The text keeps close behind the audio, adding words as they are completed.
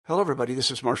Hello, everybody. This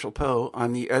is Marshall Poe.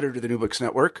 I'm the editor of the New Books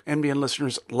Network. NBN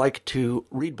listeners like to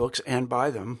read books and buy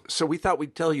them. So we thought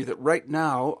we'd tell you that right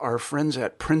now, our friends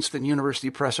at Princeton University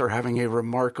Press are having a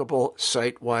remarkable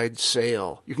site-wide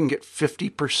sale. You can get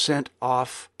 50%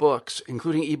 off books,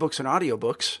 including ebooks and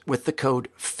audiobooks, with the code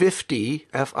 50,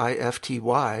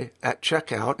 F-I-F-T-Y, at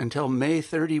checkout until May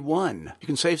 31. You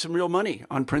can save some real money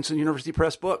on Princeton University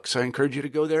Press books. I encourage you to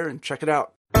go there and check it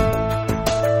out.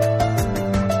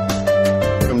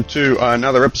 Welcome to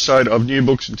another episode of New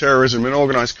Books in Terrorism and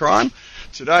Organised Crime.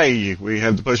 Today we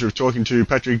have the pleasure of talking to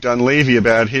Patrick Dunleavy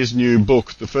about his new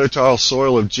book, The Fertile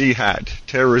Soil of Jihad,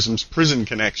 Terrorism's Prison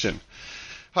Connection.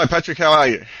 Hi Patrick, how are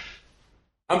you?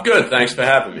 I'm good, thanks for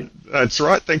having me. That's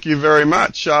right, thank you very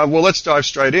much. Well, let's dive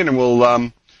straight in and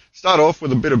we'll start off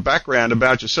with a bit of background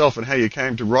about yourself and how you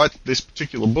came to write this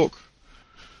particular book.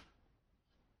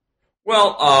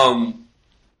 Well,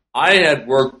 I had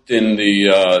worked in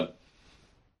the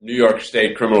New York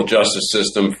State criminal justice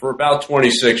system for about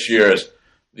 26 years.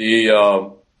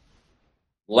 The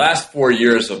last 4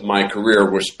 years of my career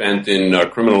were spent in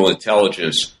criminal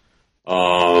intelligence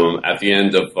at the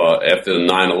end of, after the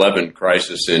 9/11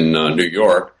 crisis in New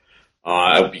York.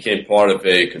 I became part of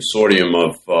a consortium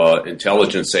of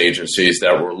intelligence agencies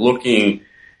that were looking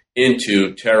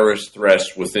into terrorist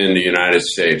threats within the United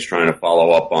States, trying to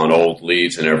follow up on old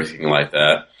leads and everything like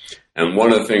that. And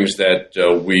one of the things that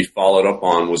we followed up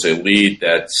on was a lead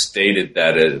that stated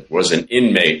that it was an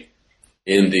inmate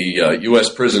in the U.S.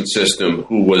 prison system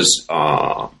who was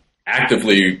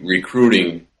actively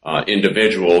recruiting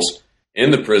individuals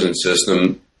in the prison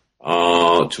system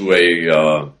to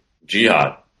a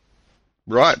jihad.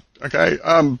 Right, okay.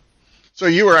 So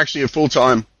you were actually a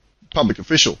full-time public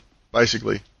official,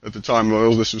 basically, at the time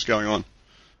all this was going on?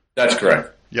 That's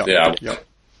correct. Yep. Yeah. Yep.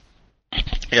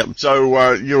 Yeah,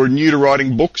 so you're new to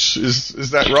writing books,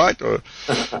 is that right? Or?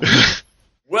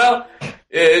 Well,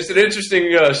 it's an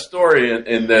interesting story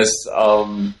in this.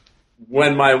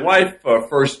 When my wife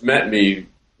first met me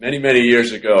many, many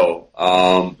years ago,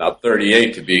 about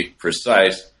 38 to be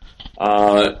precise,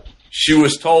 she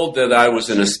was told that I was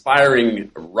an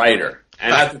aspiring writer.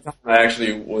 And at the time, I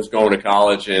actually was going to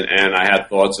college, and I had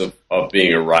thoughts of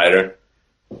being a writer.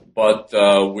 But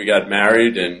we got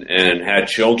married and had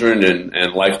children,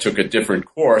 and life took a different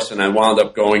course, and I wound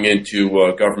up going into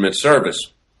government service.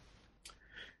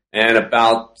 And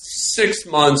about 6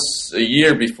 months, a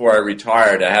year before I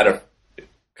retired, I had a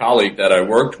colleague that I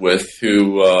worked with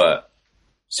who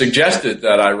suggested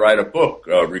that I write a book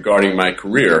regarding my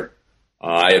career.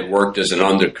 I had worked as an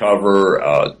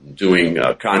undercover doing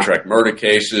contract murder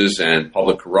cases and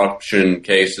public corruption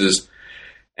cases,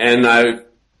 and I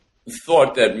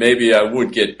thought that maybe I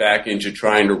would get back into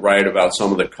trying to write about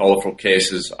some of the colorful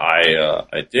cases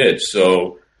I did.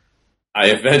 So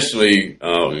I eventually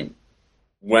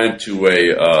went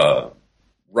to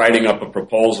writing up a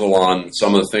proposal on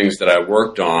some of the things that I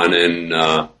worked on,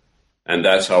 and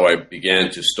that's how I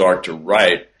began to start to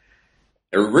write.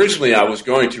 Originally, I was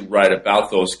going to write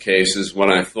about those cases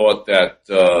when I thought that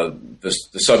the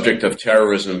subject of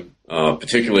terrorism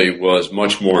particularly was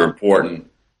much more important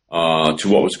to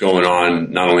what was going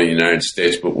on, not only in the United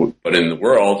States, but in the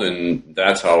world. And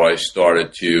that's how I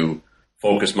started to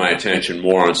focus my attention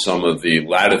more on some of the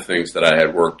latter things that I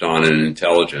had worked on in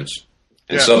intelligence.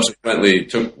 And subsequently, it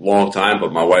took a long time,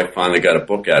 but my wife finally got a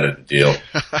book out of the deal.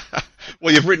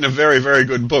 Well, you've written a very, very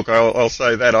good book. I'll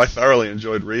say that. I thoroughly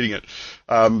enjoyed reading it.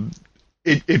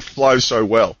 It flows so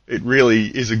well. It really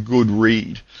is a good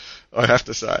read, I have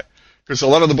to say. Because a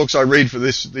lot of the books I read for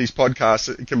these podcasts,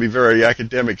 it can be very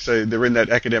academic. So they're in that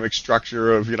academic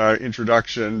structure of,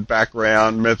 introduction,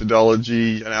 background,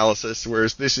 methodology, analysis,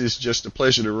 whereas this is just a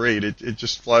pleasure to read. It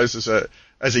just flows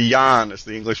as a yarn, as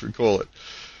the English would call it.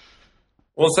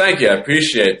 Well, thank you. I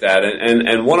appreciate that.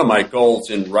 And one of my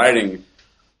goals in writing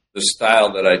the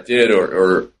style that I did,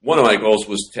 or one of my goals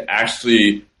was to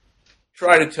actually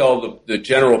try to tell the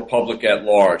general public at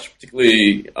large,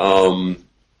 particularly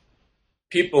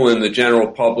people in the general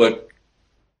public,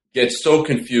 get so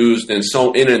confused and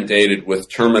so inundated with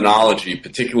terminology,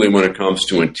 particularly when it comes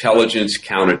to intelligence,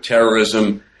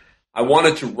 counterterrorism. I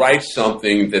wanted to write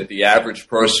something that the average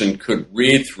person could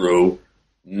read through,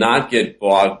 not get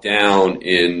bogged down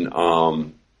in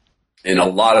a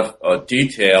lot of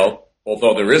detail.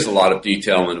 Although there is a lot of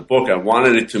detail in the book, I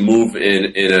wanted it to move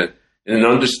in an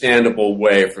understandable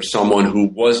way for someone who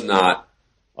was not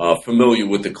familiar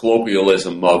with the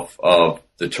colloquialism of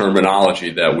the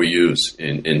terminology that we use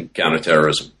in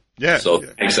counterterrorism. Yeah. So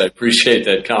thanks, I appreciate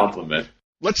that compliment.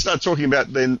 Let's start talking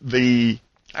about then the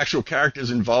actual characters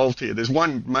involved here. There's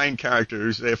one main character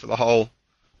who's there for the whole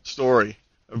story,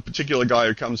 a particular guy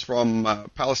who comes from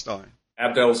Palestine.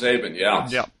 Abdel Zabin, yeah.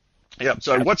 Yeah. Yeah.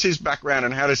 So what's his background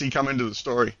and how does he come into the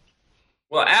story?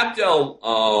 Well, Abdel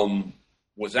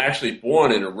was actually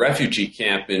born in a refugee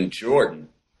camp in Jordan.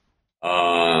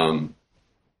 And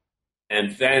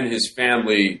then his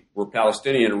family were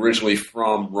Palestinian, originally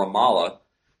from Ramallah.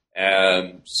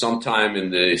 And sometime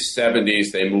in the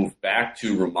 70s, they moved back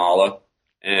to Ramallah.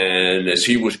 And as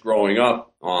he was growing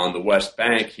up on the West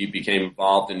Bank, he became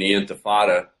involved in the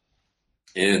Intifada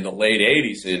in the late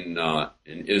 80s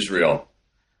in Israel.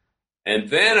 And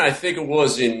then I think it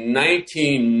was in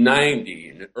 1990,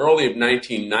 in the early of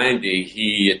 1990,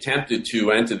 he attempted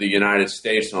to enter the United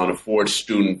States on a forged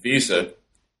student visa,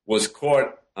 was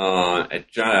caught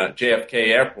at JFK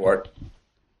Airport.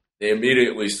 They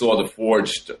immediately saw the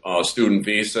forged student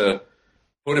visa,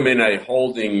 put him in a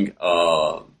holding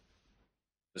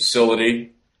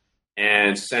facility,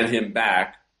 and sent him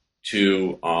back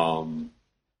to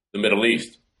the Middle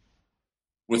East.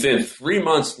 Within 3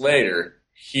 months later,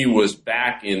 he was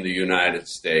back in the United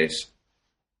States,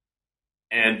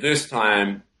 and this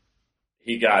time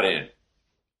he got in.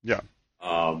 Yeah.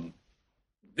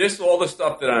 All the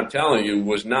stuff that I'm telling you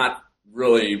was not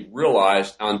really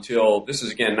realized until, this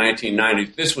is again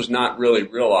 1990, this was not really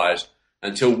realized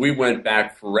until we went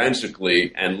back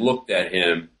forensically and looked at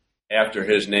him after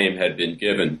his name had been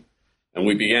given. And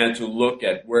we began to look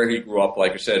at where he grew up,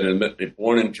 like I said,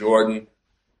 born in Jordan,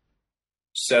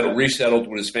 resettled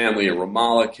with his family in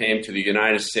Ramallah, came to the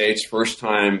United States, first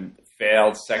time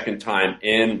failed, second time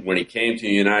in. When he came to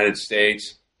the United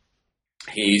States,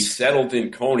 he settled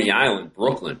in Coney Island,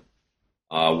 Brooklyn,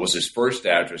 was his first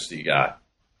address he got.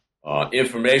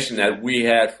 Information that we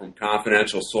had from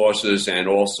confidential sources and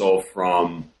also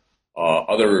from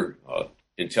other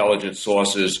intelligence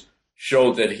sources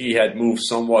showed that he had moved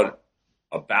somewhat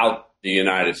about the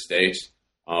United States.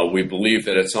 We believe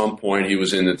that at some point he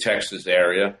was in the Texas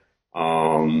area,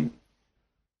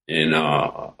 in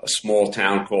a small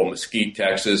town called Mesquite,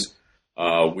 Texas.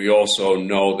 We also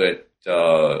know that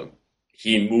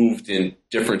he moved in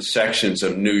different sections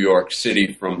of New York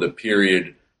City from the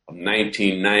period of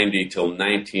 1990 till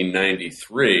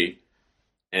 1993.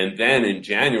 And then in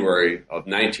January of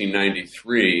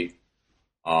 1993,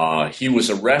 he was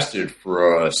arrested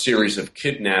for a series of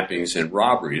kidnappings and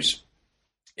robberies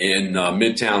in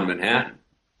Midtown Manhattan.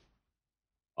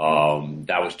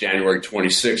 That was January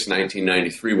 26,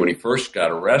 1993, when he first got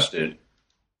arrested.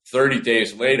 30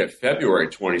 days later, February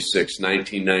 26,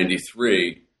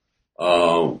 1993,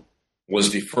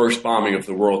 was the first bombing of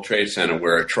the World Trade Center,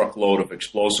 where a truckload of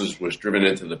explosives was driven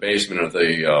into the basement of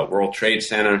the World Trade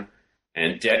Center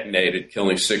and detonated,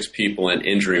 killing 6 people and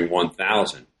injuring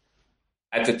 1,000.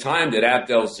 At the time that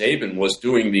Abdel Zabin was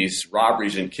doing these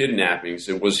robberies and kidnappings,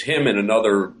 it was him and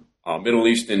another Middle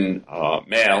Eastern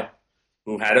male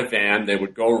who had a van. They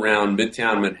would go around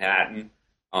Midtown Manhattan.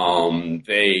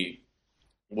 They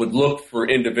would look for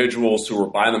individuals who were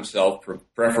by themselves,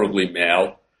 preferably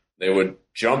male. They would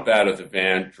jump out of the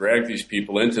van, drag these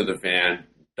people into the van,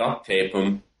 duct tape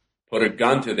them, put a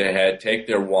gun to their head, take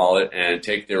their wallet, and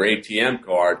take their ATM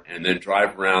card, and then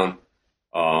drive around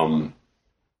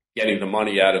getting the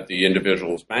money out of the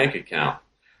individual's bank account.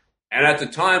 And at the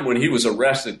time when he was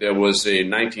arrested, there was a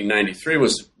 1993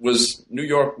 was New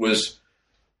York was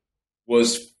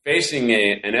facing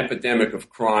an epidemic of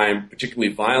crime,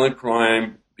 particularly violent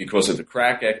crime, because of the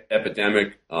crack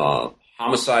epidemic.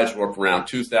 Homicides were up around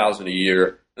 2,000 a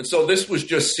year. And so this was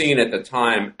just seen at the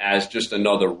time as just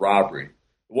another robbery.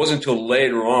 It wasn't until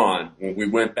later on, when we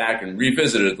went back and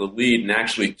revisited the lead and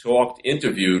actually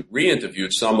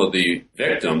re-interviewed some of the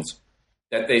victims,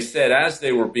 that they said as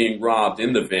they were being robbed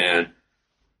in the van,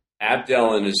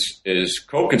 Abdel and his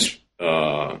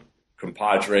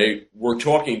compadre were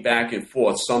talking back and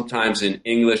forth, sometimes in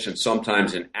English and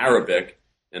sometimes in Arabic,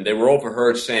 and they were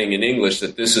overheard saying in English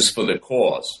that this is for the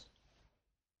cause.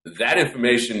 That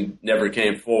information never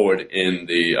came forward in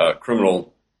the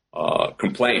criminal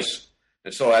complaints.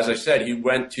 And so, as I said, he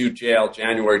went to jail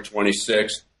January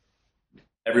 26th.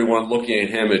 Everyone looking at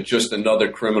him as just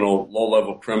another criminal,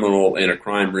 low-level criminal in a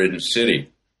crime-ridden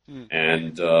city.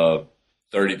 And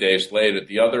 30 days later,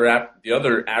 the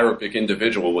other Arabic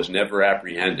individual was never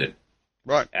apprehended.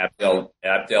 Right. Abdel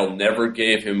never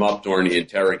gave him up during the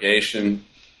interrogation,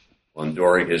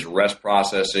 during his arrest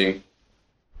processing.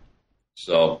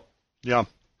 So. Yeah.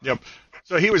 Yep.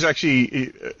 So he was actually,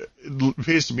 it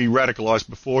appears to be radicalized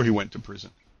before he went to prison.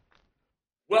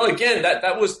 Well, again,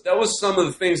 that was some of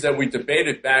the things that we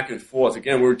debated back and forth.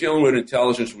 Again, we were dealing with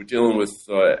intelligence. We're dealing with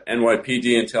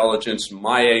NYPD intelligence,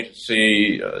 my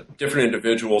agency, different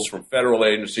individuals from federal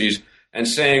agencies, and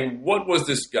saying, what was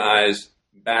this guy's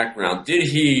background. Did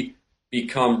he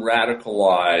become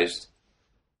radicalized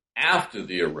after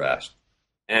the arrest?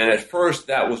 And at first,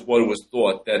 that was what was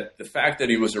thought, that the fact that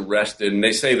he was arrested, and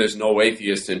they say there's no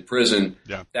atheists in prison,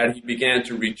 that he began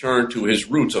to return to his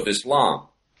roots of Islam.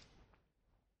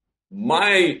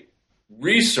 My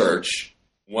research,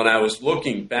 when I was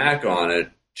looking back on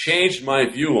it, changed my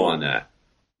view on that,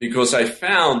 because I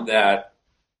found that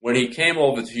when he came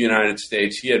over to the United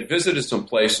States, he had visited some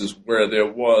places where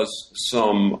there was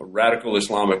some radical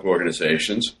Islamic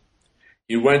organizations.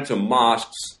 He went to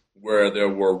mosques where there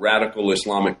were radical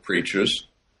Islamic preachers.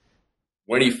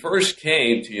 When he first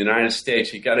came to the United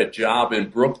States, he got a job in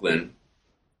Brooklyn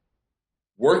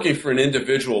working for an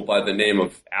individual by the name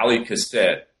of Ali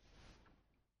Cassette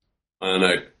on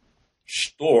a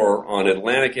store on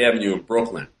Atlantic Avenue in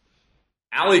Brooklyn.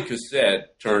 Ali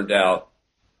Cassette turned out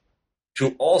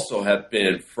to also have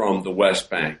been from the West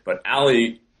Bank, but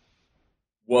Ali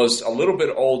was a little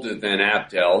bit older than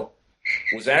Abdel,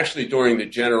 was actually during the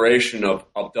generation of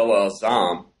Abdullah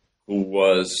Azzam, who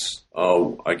was,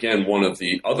 again, one of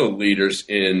the other leaders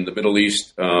in the Middle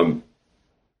East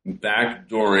back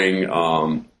during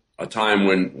a time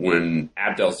when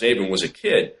Abdel Zabin was a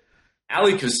kid.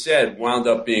 Ali Cassette wound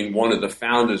up being one of the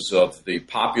founders of the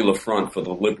Popular Front for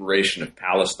the Liberation of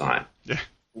Palestine,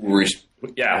 who were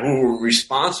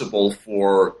responsible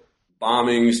for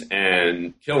bombings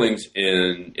and killings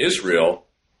in Israel.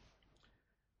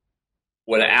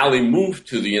 When Ali moved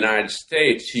to the United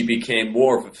States, he became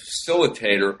more of a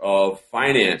facilitator of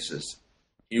finances.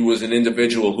 He was an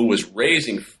individual who was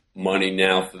raising money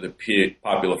now for the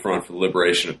Popular Front for the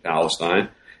Liberation of Palestine.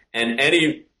 And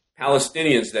any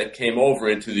Palestinians that came over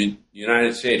into the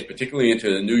United States, particularly into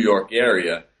the New York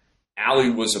area,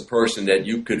 Ali was a person that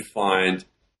you could find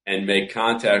and make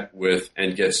contact with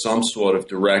and get some sort of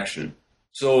direction.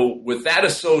 So with that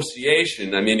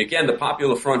association, I mean, again, the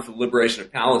Popular Front for the Liberation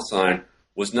of Palestine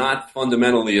was not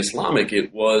fundamentally Islamic.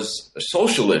 It was a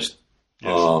socialist.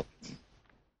 Yes.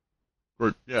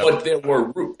 But there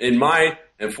were,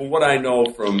 and from what I know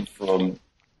from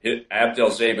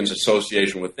Abdel Zabin's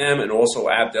association with them, and also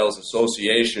Abdel's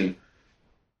association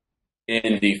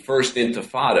in the first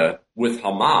Intifada with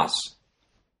Hamas,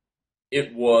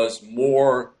 it was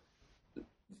more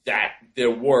that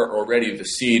there were already the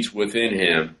seeds within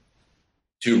him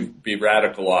to be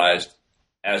radicalized,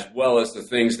 as well as the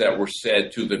things that were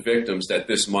said to the victims that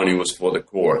this money was for the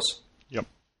cause. Yep.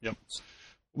 Well,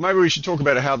 maybe we should talk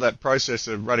about how that process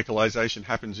of radicalization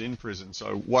happens in prison.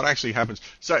 So what actually happens?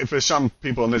 So for some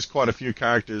people, and there's quite a few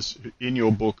characters in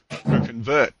your book who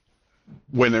convert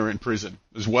when they're in prison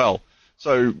as well.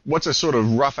 So what's a sort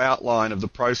of rough outline of the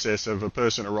process of a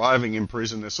person arriving in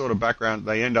prison, their sort of background,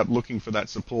 they end up looking for that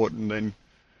support and then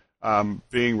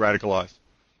being radicalized?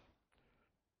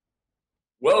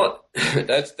 Well,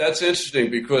 that's interesting,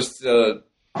 because the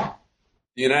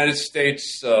United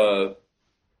States FBI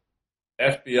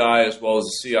as well as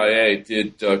the CIA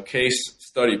did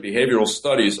behavioral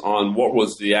studies on what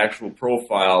was the actual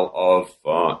profile of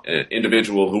an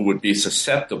individual who would be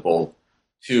susceptible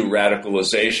to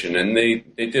radicalization, and they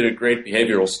did a great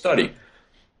behavioral study.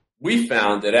 We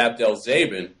found that Abdel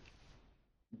Zabin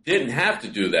didn't have to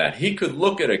do that. He could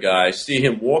look at a guy, see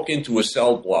him walk into a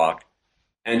cell block,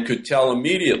 and could tell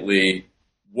immediately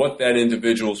what that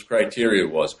individual's criteria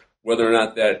was, whether or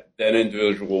not that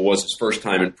individual was his first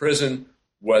time in prison,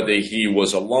 whether he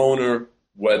was a loner,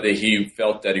 whether he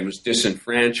felt that he was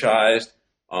disenfranchised,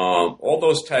 all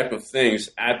those type of things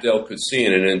Abdel could see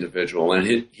in an individual.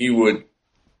 And he would,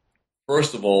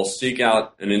 first of all, seek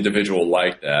out an individual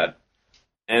like that,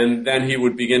 and then he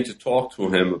would begin to talk to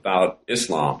him about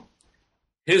Islam,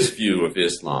 his view of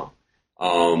Islam.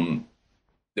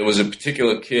 There was a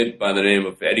particular kid by the name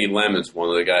of Eddie Lemons, one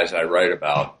of the guys I write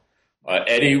about.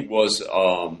 Eddie was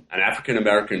an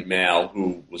African-American male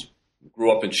who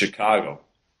grew up in Chicago.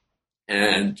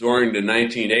 And during the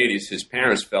 1980s, his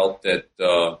parents felt that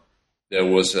there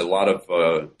was a lot of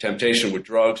temptation with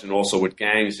drugs and also with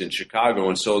gangs in Chicago,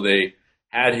 and so they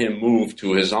had him move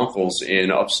to his uncle's in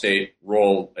upstate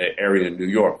rural area in New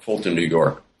York, Fulton, New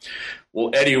York.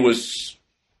 Well, Eddie was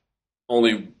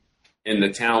only in the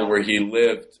town where he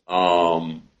lived,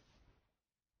 I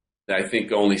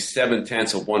think only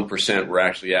 0.7% were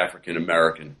actually African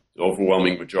American. The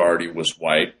overwhelming majority was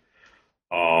white.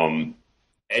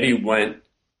 Eddie went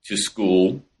to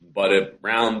school, but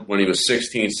around when he was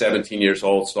 16, 17 years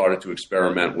old, started to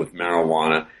experiment with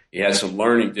marijuana. He had some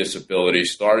learning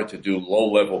disabilities, started to do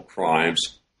low-level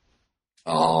crimes,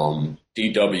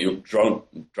 DW,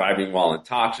 driving while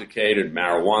intoxicated,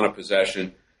 marijuana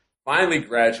possession. Finally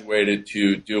graduated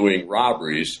to doing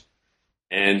robberies,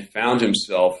 and found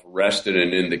himself arrested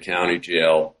and in the county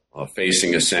jail,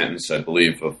 facing a sentence, I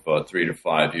believe, of 3 to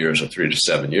 5 years or 3 to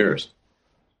 7 years.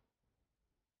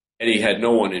 And he had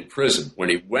no one in prison. When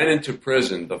he went into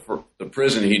prison, the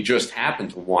prison he just happened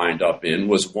to wind up in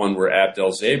was one where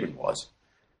Abdel Zabin was.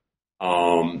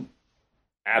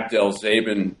 Abdel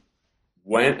Zabin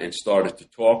went and started to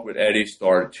talk with Eddie,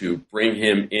 started to bring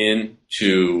him in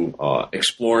to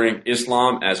exploring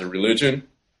Islam as a religion,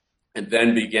 and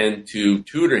then began to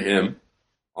tutor him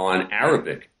on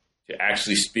Arabic to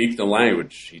actually speak the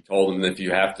language. He told him that if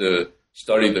you have to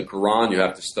study the Quran, you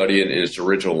have to study it in its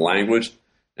original language.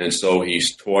 And so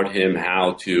he's taught him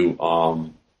how to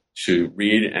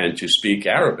read and to speak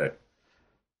Arabic.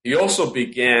 He also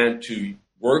began to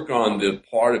work on the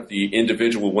part of the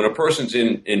individual. When a person's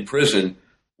in prison,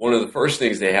 one of the first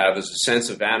things they have is a sense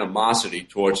of animosity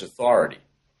towards authority.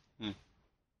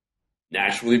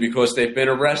 Naturally, because they've been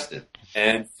arrested.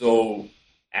 And so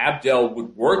Abdel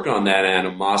would work on that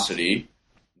animosity,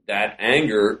 that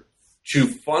anger, to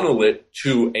funnel it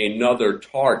to another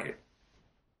target.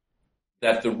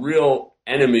 That the real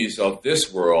enemies of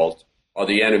this world are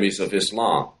the enemies of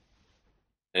Islam,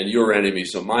 and your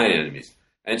enemies are my enemies.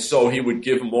 And so he would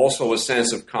give him also a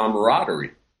sense of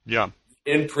camaraderie. Yeah.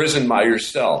 In prison by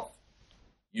yourself,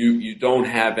 you don't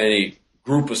have any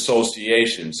group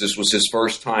associations. This was his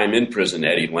first time in prison,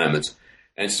 Eddie Lemons.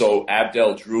 And so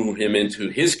Abdel drew him into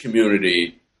his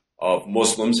community of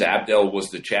Muslims. Abdel was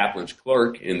the chaplain's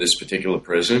clerk in this particular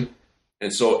prison.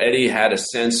 And so Eddie had a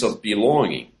sense of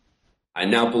belonging. I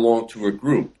now belong to a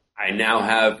group. I now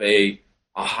have a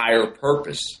higher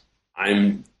purpose.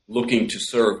 I'm looking to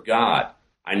serve God.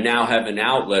 I now have an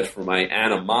outlet for my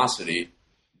animosity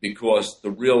because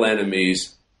the real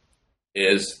enemies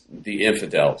is the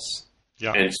infidels.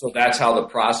 Yeah. And so that's how the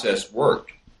process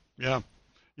worked. Yeah.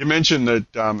 You mentioned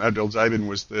that Abdel Zabin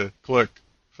was the clerk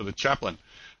for the chaplain,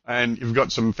 and you've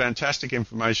got some fantastic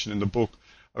information in the book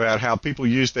about how people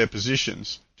use their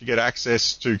positions to get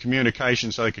access to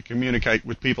communication so they can communicate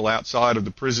with people outside of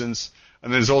the prisons.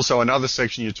 And there's also another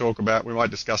section you talk about, we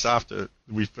might discuss after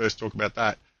we first talk about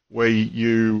that, where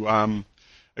you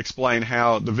explain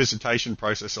how the visitation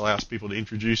process allows people to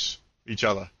introduce each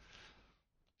other.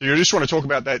 Do you just want to talk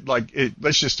about that?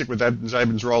 Let's just stick with Abdel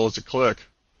Zabin's role as a clerk.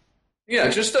 Yeah,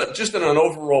 just an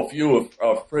overall view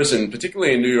of prison,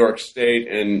 particularly in New York State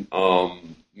and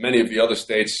many of the other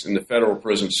states in the federal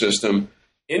prison system.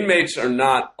 Inmates are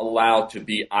not allowed to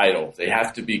be idle. They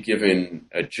have to be given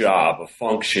a job, a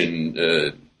function.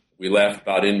 We laugh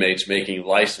about inmates making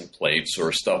license plates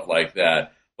or stuff like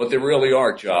that, but there really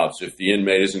are jobs. If the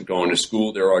inmate isn't going to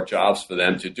school, there are jobs for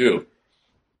them to do.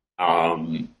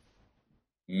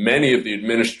 Many of the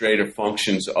administrative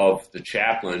functions of the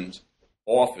chaplain's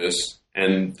office,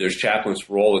 and there's chaplains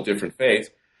for all the different faiths,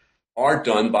 are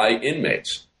done by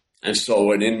inmates. And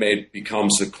so an inmate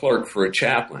becomes the clerk for a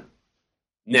chaplain.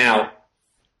 Now,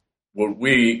 what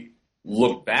we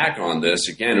look back on this,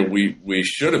 again, and we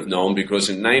should have known, because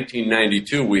in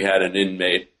 1992 we had an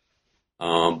inmate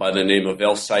by the name of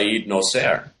El Said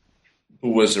Nosser,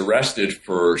 who was arrested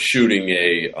for shooting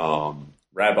a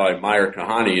Rabbi Meir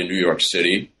Kahane in New York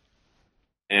City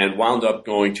and wound up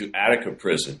going to Attica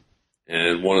prison.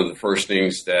 And one of the first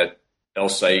things that El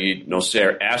Said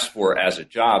Nosser asked for as a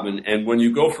job, and when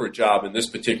you go for a job in this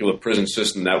particular prison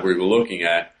system that we were looking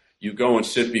at, you go and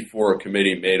sit before a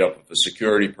committee made up of a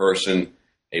security person,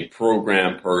 a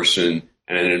program person,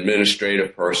 and an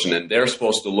administrative person, and they're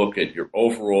supposed to look at your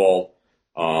overall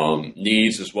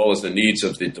needs as well as the needs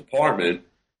of the department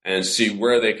and see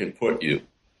where they can put you.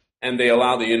 And they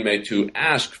allow the inmate to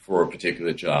ask for a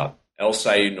particular job. El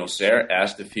Said Nosser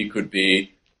asked if he could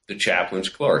be the chaplain's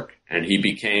clerk, and he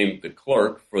became the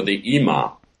clerk for the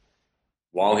imam.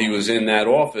 While he was in that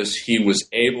office, he was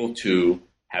able to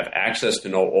have access to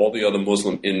know all the other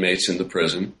Muslim inmates in the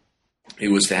prison. He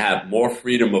was to have more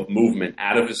freedom of movement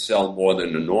out of his cell more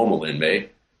than a normal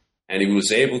inmate, and he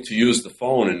was able to use the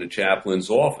phone in the chaplain's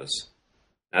office.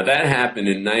 Now, that happened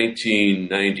in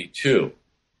 1992.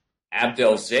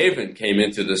 Abdel Zabin came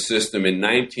into the system in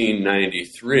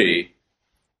 1993,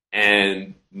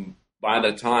 and by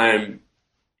the time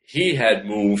he had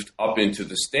moved up into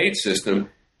the state system,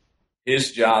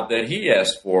 his job that he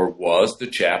asked for was the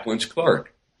chaplain's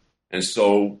clerk. And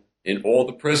so in all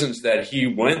the prisons that he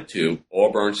went to,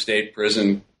 Auburn State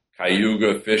Prison,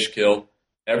 Cayuga, Fishkill,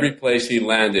 every place he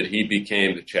landed, he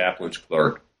became the chaplain's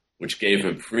clerk, which gave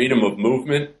him freedom of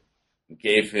movement,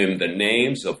 gave him the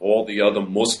names of all the other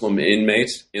Muslim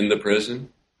inmates in the prison,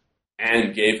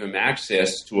 and gave him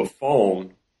access to a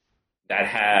phone that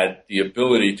had the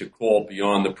ability to call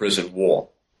beyond the prison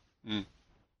wall.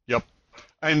 Yep.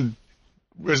 And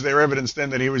was there evidence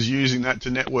then that he was using that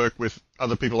to network with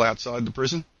other people outside the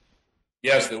prison?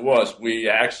 Yes, there was. We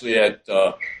actually had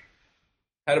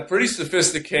a pretty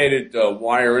sophisticated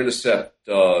wire intercept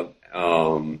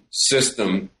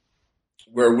system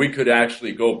where we could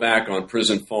actually go back on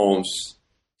prison phones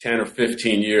 10 or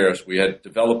 15 years. We had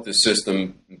developed this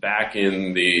system back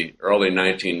in the early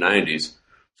 1990s.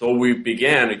 So we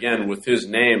began, again, with his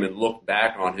name and looked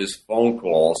back on his phone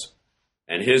calls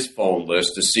and his phone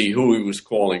list to see who he was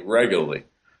calling regularly.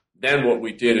 Then what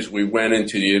we did is we went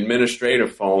into the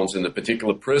administrative phones in the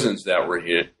particular prisons that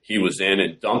he was in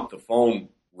and dumped the phone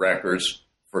records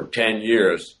for 10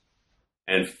 years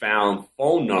and found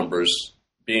phone numbers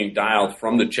being dialed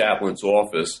from the chaplain's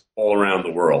office all around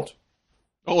the world.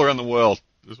 All around the world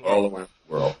as well. All around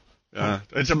the world.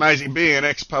 It's amazing. Being an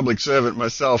ex-public servant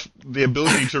myself, the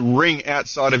ability to ring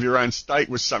outside of your own state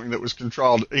was something that was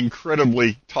controlled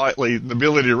incredibly tightly. The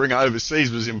ability to ring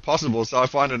overseas was impossible, so I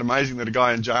find it amazing that a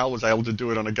guy in jail was able to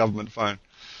do it on a government phone.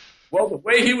 Well, the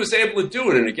way he was able to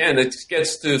do it, and again, it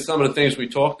gets to some of the things we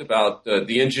talked about,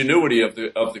 the ingenuity of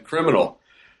the criminal.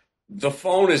 The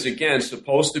phone is, again,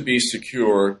 supposed to be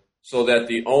secure so that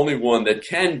the only one that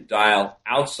can dial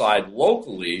outside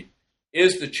locally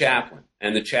is the chaplain.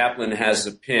 And the chaplain has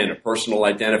a PIN, a personal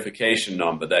identification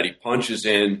number, that he punches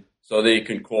in so that he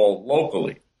can call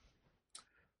locally.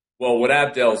 Well, what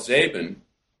Abdel Zabin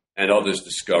and others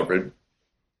discovered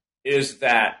is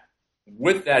that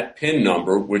with that PIN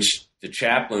number, which the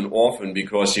chaplain often,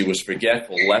 because he was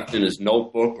forgetful, left in his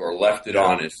notebook or left it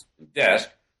on his desk,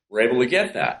 were able to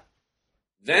get that.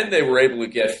 Then they were able to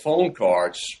get phone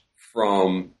cards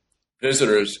from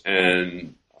visitors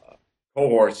and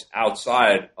cohorts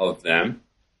outside of them,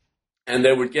 and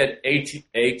they would get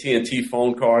AT&T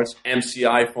phone cards,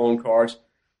 MCI phone cards,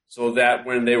 so that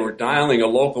when they were dialing a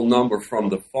local number from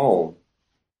the phone,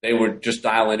 they would just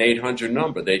dial an 800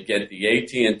 number. They'd get the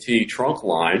AT&T trunk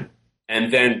line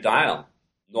and then dial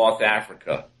North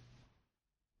Africa,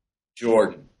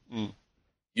 Jordan,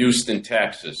 Houston,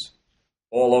 Texas,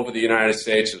 all over the United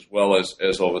States as well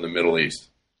as over the Middle East.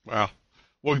 Wow.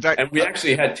 Well, and we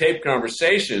actually had tape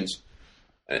conversations,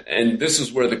 and this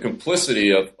is where the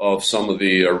complicity of some of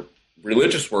the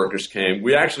religious workers came.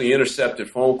 We actually intercepted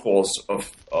phone calls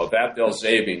of Abdel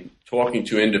Zabin talking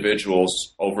to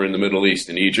individuals over in the Middle East,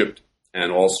 in Egypt,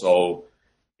 and also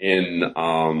in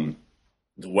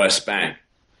the West Bank.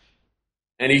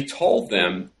 And he told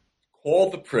them,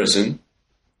 call the prison,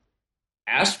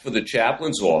 ask for the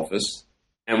chaplain's office,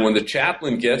 and when the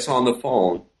chaplain gets on the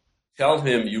phone, tell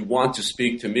him you want to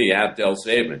speak to me, Abdel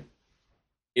Zabin.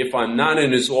 If I'm not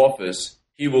in his office,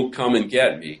 he will come and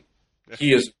get me.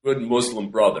 He is a good Muslim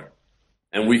brother.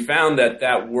 And we found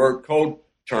that word code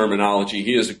terminology,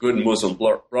 he is a good Muslim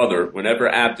brother, whenever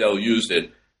Abdel used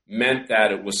it, meant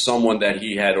that it was someone that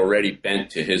he had already bent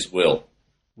to his will.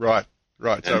 Right.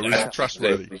 So it was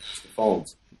trustworthy.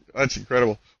 Phones. That's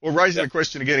incredible. Well, raising the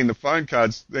question of getting the phone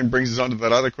cards then brings us on to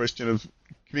that other question of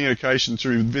communication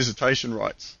through visitation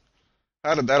rights.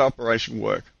 How did that operation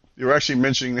work? You were actually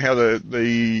mentioning how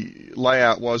the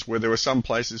layout was where there were some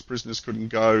places prisoners couldn't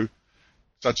go,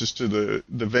 such as to the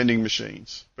vending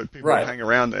machines, but people would hang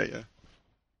around there, yeah?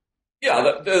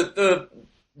 Yeah,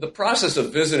 the process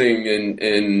of visiting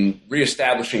and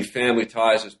reestablishing family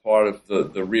ties is part of the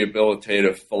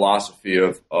rehabilitative philosophy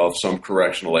of some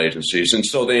correctional agencies. And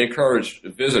so they encourage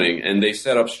visiting, and they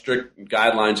set up strict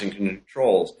guidelines and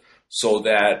controls so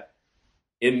that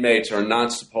inmates are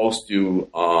not supposed to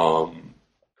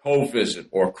co-visit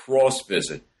or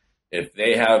cross-visit. If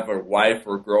they have a wife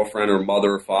or girlfriend or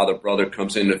mother or father, brother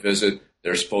comes in to visit,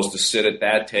 they're supposed to sit at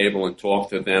that table and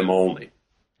talk to them only.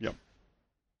 Yep.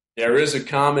 There is a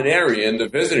common area in the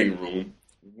visiting room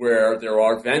where there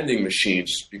are vending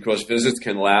machines because visits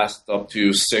can last up to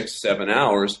 6-7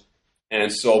 hours.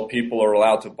 And so people are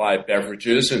allowed to buy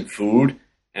beverages and food,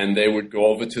 and they would go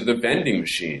over to the vending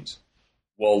machines.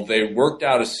 Well, they worked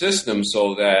out a system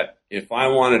so that if I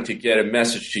wanted to get a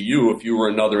message to you, if you were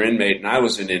another inmate and I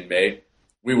was an inmate,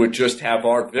 we would just have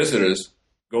our visitors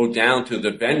go down to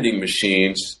the vending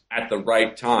machines at the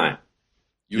right time.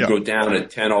 You go down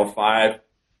at 10:05,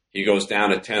 he goes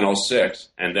down at 10:06,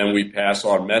 and then we pass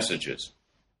our messages.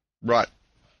 Right.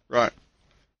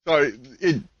 So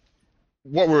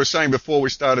what we were saying before we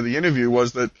started the interview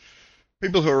was that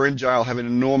people who are in jail have an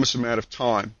enormous amount of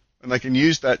time, and they can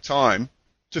use that time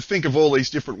to think of all these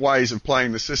different ways of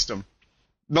playing the system,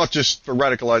 not just for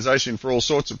radicalization, for all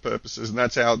sorts of purposes, and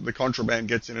that's how the contraband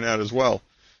gets in and out as well.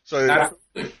 So,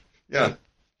 absolutely. Yeah.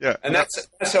 And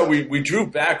that's how we drew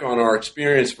back on our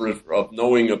experience of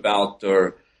knowing about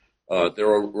There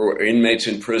were inmates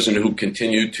in prison who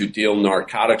continued to deal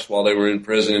narcotics while they were in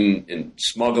prison and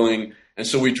smuggling. And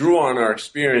so we drew on our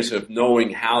experience of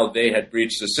knowing how they had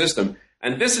breached the system.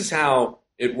 And this is how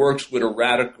it works with a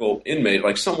radical inmate,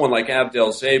 like someone like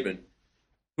Abdel Zabin,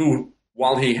 who,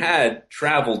 while he had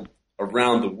traveled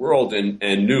around the world and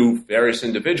knew various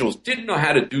individuals, didn't know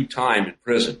how to do time in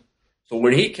prison. So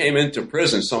when he came into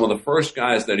prison, some of the first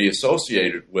guys that he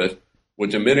associated with were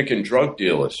Dominican drug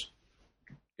dealers,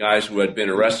 guys who had been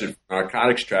arrested for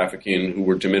narcotics trafficking, who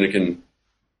were Dominican,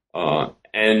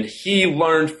 and he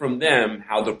learned from them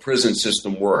how the prison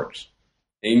system works.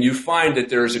 And you find that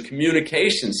there is a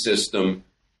communication system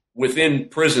within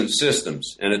prison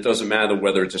systems, and it doesn't matter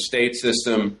whether it's a state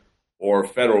system or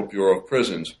Federal Bureau of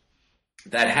Prisons,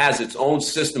 that has its own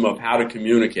system of how to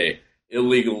communicate.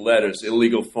 Illegal letters,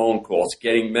 illegal phone calls,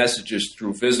 getting messages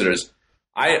through visitors.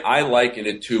 I liken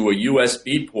it to a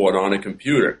USB port on a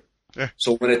computer. Yeah.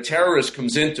 So when a terrorist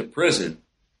comes into prison,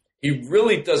 he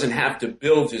really doesn't have to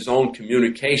build his own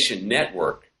communication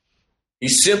network. He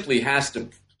simply has to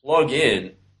plug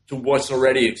in to what's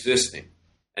already existing.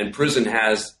 And prison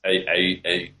has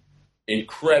a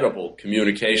incredible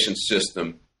communication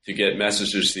system to get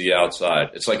messages to the outside.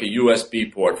 It's like a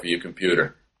USB port for your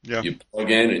computer. Yeah. You plug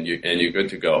in and you're good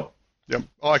to go. Yep.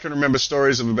 I can remember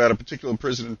stories of about a particular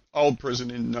prison, old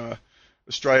prison in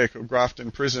Australia called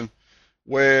Grafton Prison,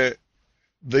 where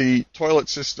the toilet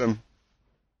system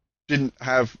didn't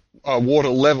have water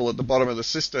level at the bottom of the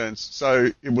cisterns,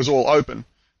 so it was all open.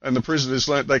 And the prisoners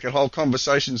learnt they could hold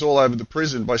conversations all over the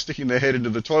prison by sticking their head into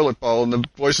the toilet bowl, and the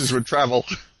voices would travel.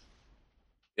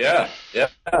 Yeah.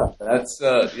 That's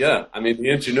I mean,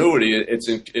 the ingenuity,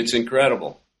 it's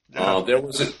incredible. Yeah.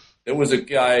 There was a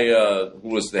guy who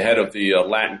was the head of the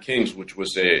Latin Kings, which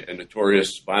was a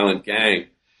notorious violent gang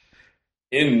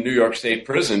in New York State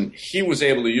Prison. He was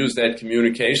able to use that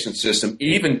communication system,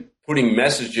 even putting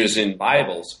messages in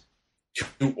Bibles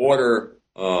to order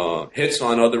hits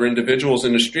on other individuals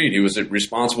in the street. He was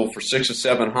responsible for 6 or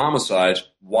 7 homicides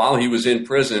while he was in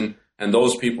prison, and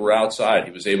those people were outside.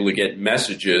 He was able to get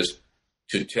messages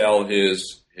to tell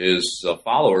his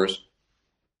followers,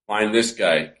 find this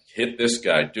guy, hit this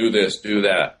guy, do this, do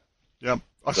that. Yep.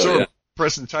 I saw a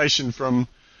presentation from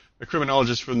a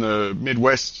criminologist from the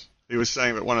Midwest. He was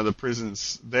saying that one of the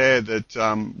prisons there that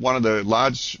one of the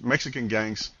large Mexican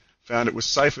gangs found it was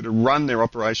safer to run their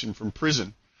operation from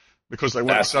prison because they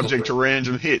weren't subject to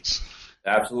random hits.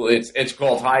 Absolutely. It's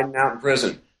called hiding out in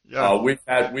prison. Yeah. We've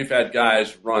had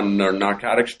guys run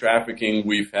narcotics trafficking.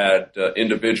 We've had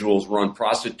individuals run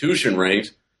prostitution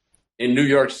rings in New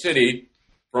York City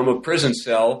from a prison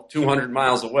cell 200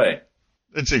 miles away.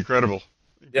 It's incredible.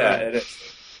 Yeah, it is.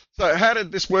 So how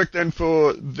did this work then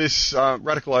for this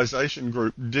radicalization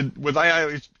group? Were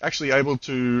they actually able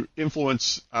to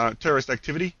influence terrorist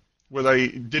activity?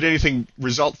 Did anything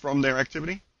result from their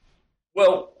activity?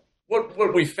 Well,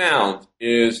 what we found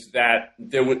is that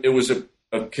it was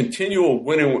a continual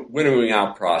winnowing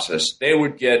out process. They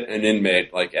would get an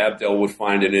inmate, like Abdel would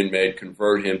find an inmate,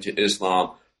 convert him to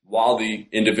Islam. While the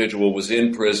individual was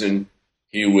in prison,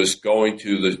 he was going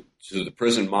to the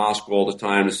prison mosque all the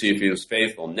time to see if he was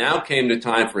faithful. Now came the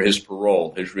time for his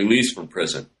parole, his release from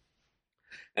prison.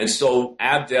 And so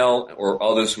Abdel or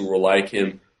others who were like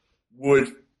him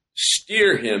would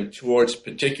steer him towards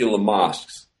particular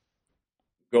mosques.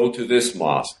 Go to this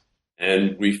mosque.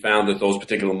 And we found that those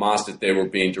particular mosques that they were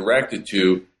being directed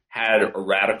to had a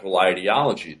radical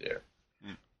ideology there.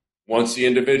 Once the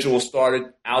individual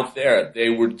started out there, they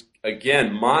would,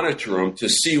 again, monitor him to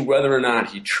see whether or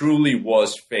not he truly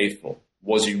was faithful.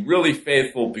 Was he really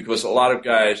faithful? Because a lot of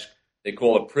guys, they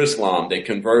call it Prislam. They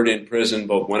convert in prison,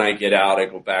 but when I get out, I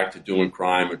go back to doing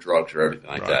crime or drugs or everything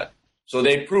like that. So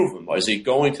they prove him. Was he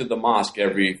going to the mosque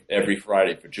every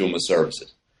Friday for Jumu'ah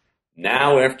services?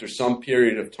 Now, after some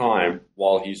period of time,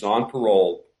 while he's on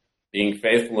parole, being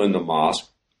faithful in the mosque,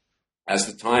 as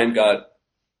the time got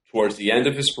towards the end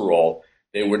of his parole,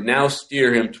 they would now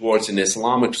steer him towards an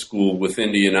Islamic school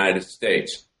within the United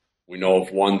States. We know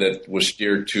of one that was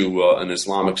steered to an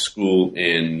Islamic school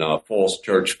in Falls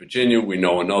Church, Virginia. We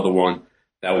know another one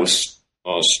that was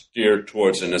steered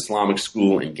towards an Islamic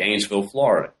school in Gainesville,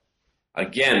 Florida.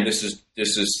 Again, this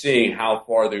is seeing how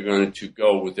far they're going to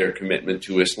go with their commitment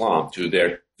to Islam, to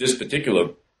this particular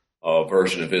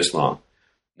version of Islam.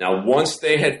 Now, once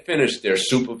they had finished their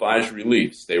supervised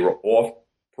release, they were off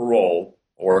parole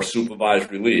or supervised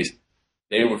release,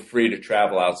 they were free to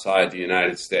travel outside the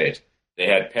United States. They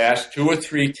had passed 2 or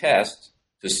 3 tests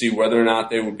to see whether or not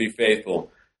they would be faithful,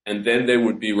 and then they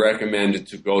would be recommended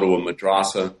to go to a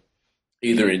madrasa,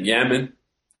 either in Yemen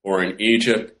or in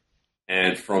Egypt,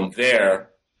 and from there,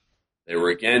 They were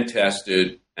again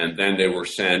tested, and then they were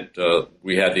sent.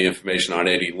 We had the information on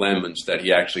Eddie Lemons that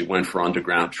he actually went for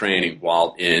underground training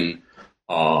while in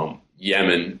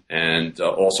Yemen, and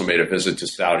also made a visit to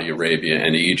Saudi Arabia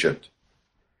and Egypt.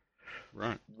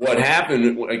 Right. What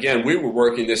happened, again, we were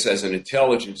working this as an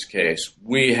intelligence case.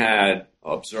 We had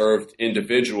observed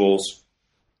individuals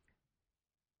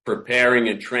preparing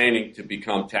and training to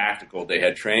become tactical. They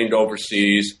had trained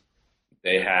overseas.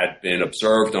 They had been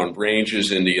observed on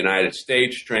ranges in the United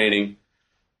States training.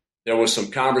 There was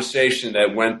some conversation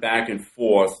that went back and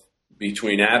forth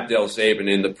between Abdel Zabin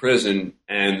in the prison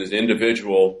and this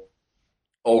individual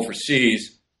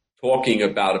overseas talking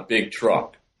about a big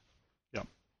truck. Yep.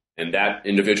 And that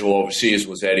individual overseas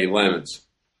was Eddie Lemons.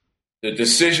 The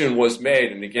decision was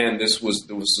made, and again, this was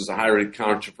a highly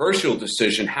controversial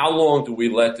decision. How long do we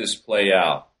let this play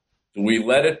out? Do we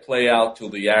let it play out till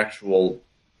the actual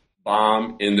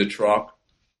bomb in the truck,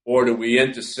 or do we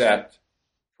intercept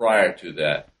prior to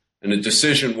that? And the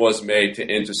decision was made to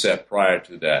intercept prior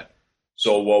to that.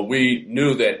 So while we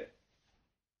knew that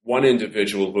one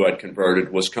individual who had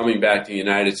converted was coming back to the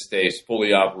United States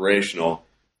fully operational,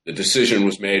 the decision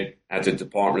was made at the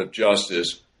Department of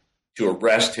Justice to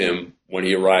arrest him when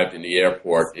he arrived in the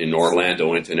airport in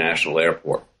Orlando International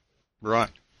Airport. Right.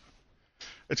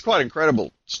 It's quite an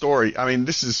incredible story. I mean,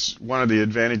 this is one of the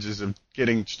advantages of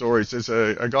getting stories. There's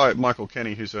a guy, Michael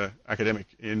Kenny, who's an academic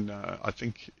in, I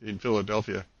think, in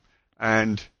Philadelphia,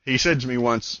 and he said to me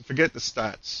once, forget the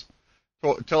stats.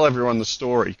 Tell everyone the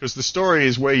story, because the story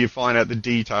is where you find out the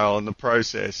detail and the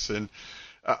process. And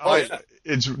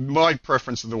it's my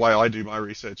preference of the way I do my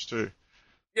research too.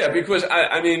 Yeah, because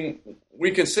I mean,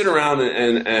 we can sit around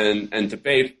and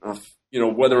debate,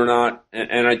 whether or not,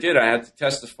 and I did. I had to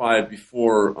testify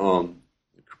before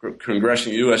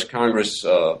Congressional U.S. Congress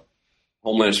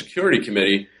Homeland Security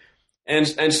Committee,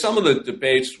 and some of the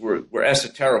debates were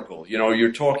esoterical.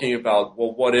 You're talking about,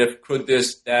 well, what if, could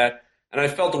this, that. And I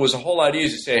felt it was a whole lot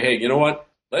easier to say, hey, you know what?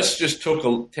 Let's just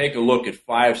take a look at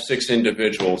 5-6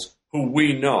 individuals who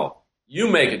we know. You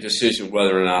make a decision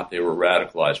whether or not they were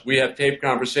radicalized. We have taped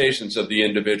conversations of the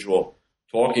individual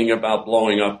talking about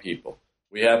blowing up people.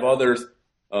 We have others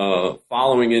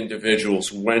following individuals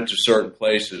who went to certain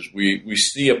places. We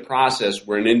see a process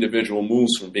where an individual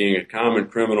moves from being a common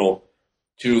criminal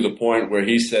to the point where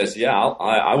he says, yeah,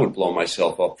 I would blow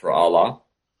myself up for Allah.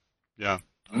 Yeah.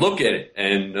 Look at it.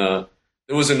 And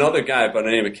there was another guy by the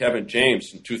name of Kevin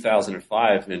James in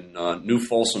 2005 in New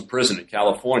Folsom Prison in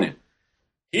California.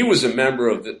 He was a member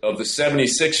of the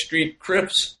 76th Street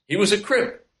Crips. He was a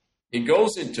Crip. He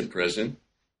goes into prison,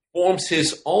 forms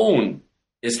his own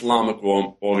Islamic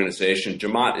organization,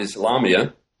 Jamaat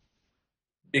Islamiyah,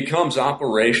 becomes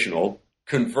operational,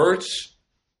 converts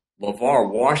LeVar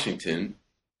Washington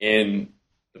in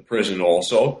the prison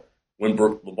also. When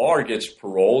LeVar gets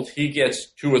paroled, he gets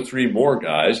 2 or 3 more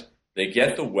guys. They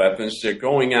get the weapons. They're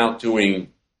going out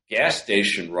doing gas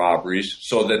station robberies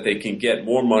so that they can get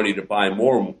more money to buy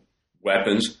more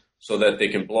weapons so that they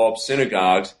can blow up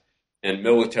synagogues and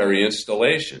military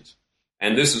installations.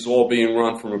 And this is all being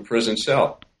run from a prison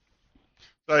cell.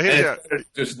 So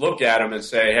just look at them and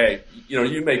say, hey,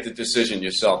 you make the decision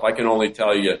yourself. I can only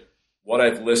tell you what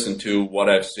I've listened to, what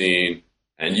I've seen,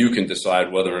 and you can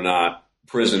decide whether or not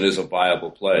prison is a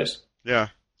viable place. Yeah.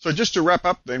 So just to wrap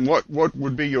up then, what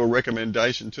would be your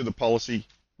recommendation to the policy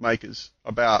makers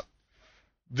about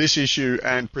this issue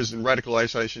and prison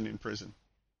radicalization in prison?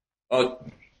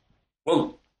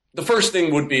 Well, the first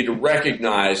thing would be to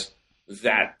recognize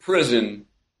that prison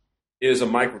is a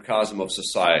microcosm of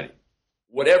society.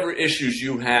 Whatever issues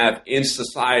you have in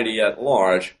society at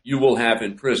large, you will have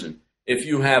in prison. If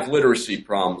you have literacy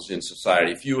problems in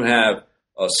society, if you have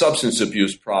substance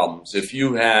abuse problems, if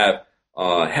you have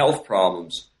health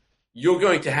problems, you're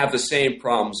going to have the same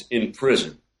problems in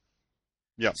prison.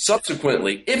 Yeah.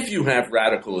 Subsequently, if you have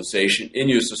radicalization in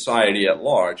your society at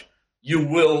large, you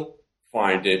will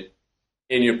find it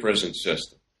in your prison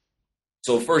system.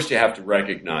 So first you have to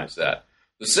recognize that.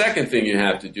 The second thing you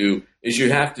have to do is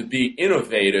you have to be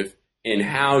innovative in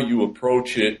how you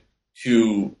approach it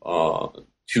to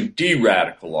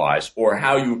de-radicalize, or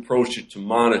how you approach it to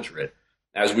monitor it.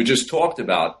 As we just talked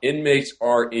about, inmates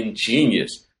are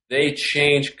ingenious. They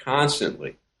change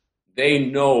constantly. They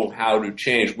know how to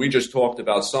change. We just talked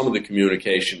about some of the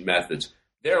communication methods.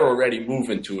 They're already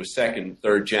moving to a second,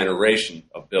 third generation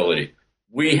ability.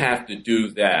 We have to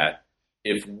do that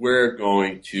if we're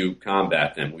going to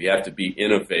combat them. We have to be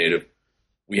innovative.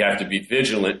 We have to be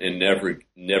vigilant and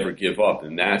never give up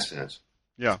in that sense.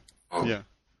 Yeah. Yeah.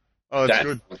 Oh, that's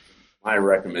good. My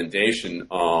recommendation.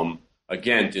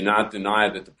 Again, do not deny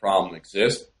that the problem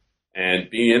exists. and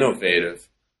be innovative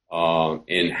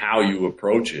in how you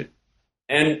approach it.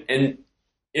 And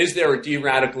is there a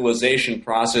de-radicalization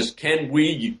process? Can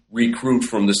we recruit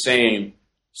from the same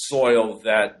soil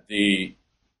that the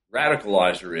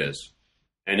radicalizer is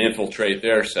and infiltrate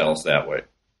their cells that way?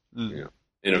 You know,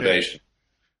 innovation.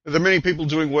 Yeah. Are there many people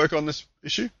doing work on this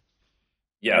issue?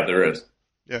 Yeah, there is.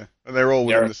 Yeah, and they're all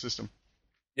within the system.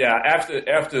 Yeah,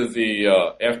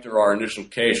 after our initial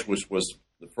case, which was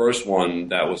the first one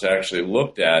that was actually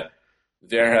looked at,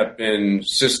 there have been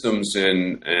systems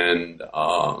and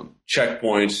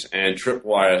checkpoints and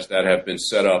tripwires that have been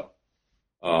set up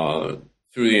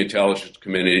through the intelligence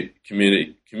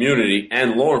community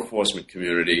and law enforcement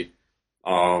community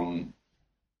to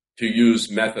use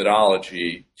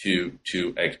methodology to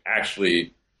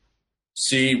actually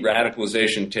see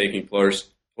radicalization taking place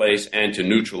and to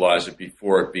neutralize it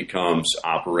before it becomes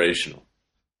operational.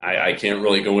 I can't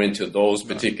really go into those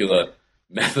particular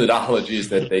methodologies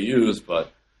that they use,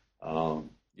 but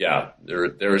yeah,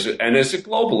 there is, and it's a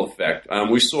global effect.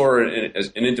 We saw an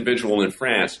individual in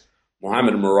France,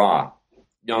 Mohamed Merah,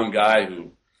 young guy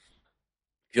who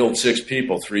killed 6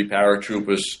 people, 3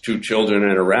 paratroopers, 2 children,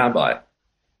 and a rabbi.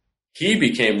 He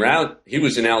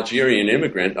was an Algerian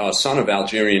immigrant, son of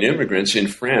Algerian immigrants in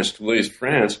France, Toulouse,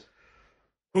 France,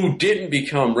 who didn't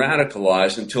become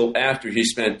radicalized until after he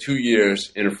spent 2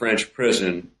 years in a French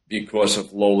prison because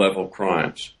of low-level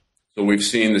crimes. So we've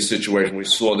seen the situation. We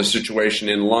saw the situation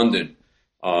in London,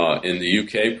 in the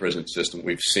UK prison system.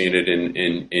 We've seen it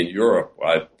in Europe.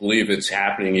 I believe it's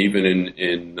happening even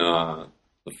in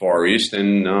the Far East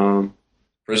and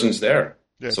prisons there.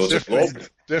 Yeah, so it's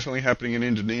definitely happening in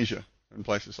Indonesia and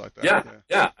places like that.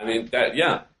 Yeah. I mean that.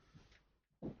 Yeah.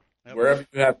 Yep. Wherever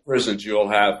you have prisons, you'll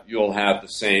have the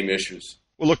same issues.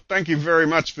 Well, look, thank you very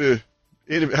much for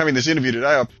having this interview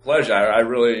today. Pleasure. I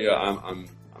really, I'm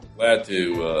glad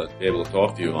to be able to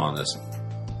talk to you on this.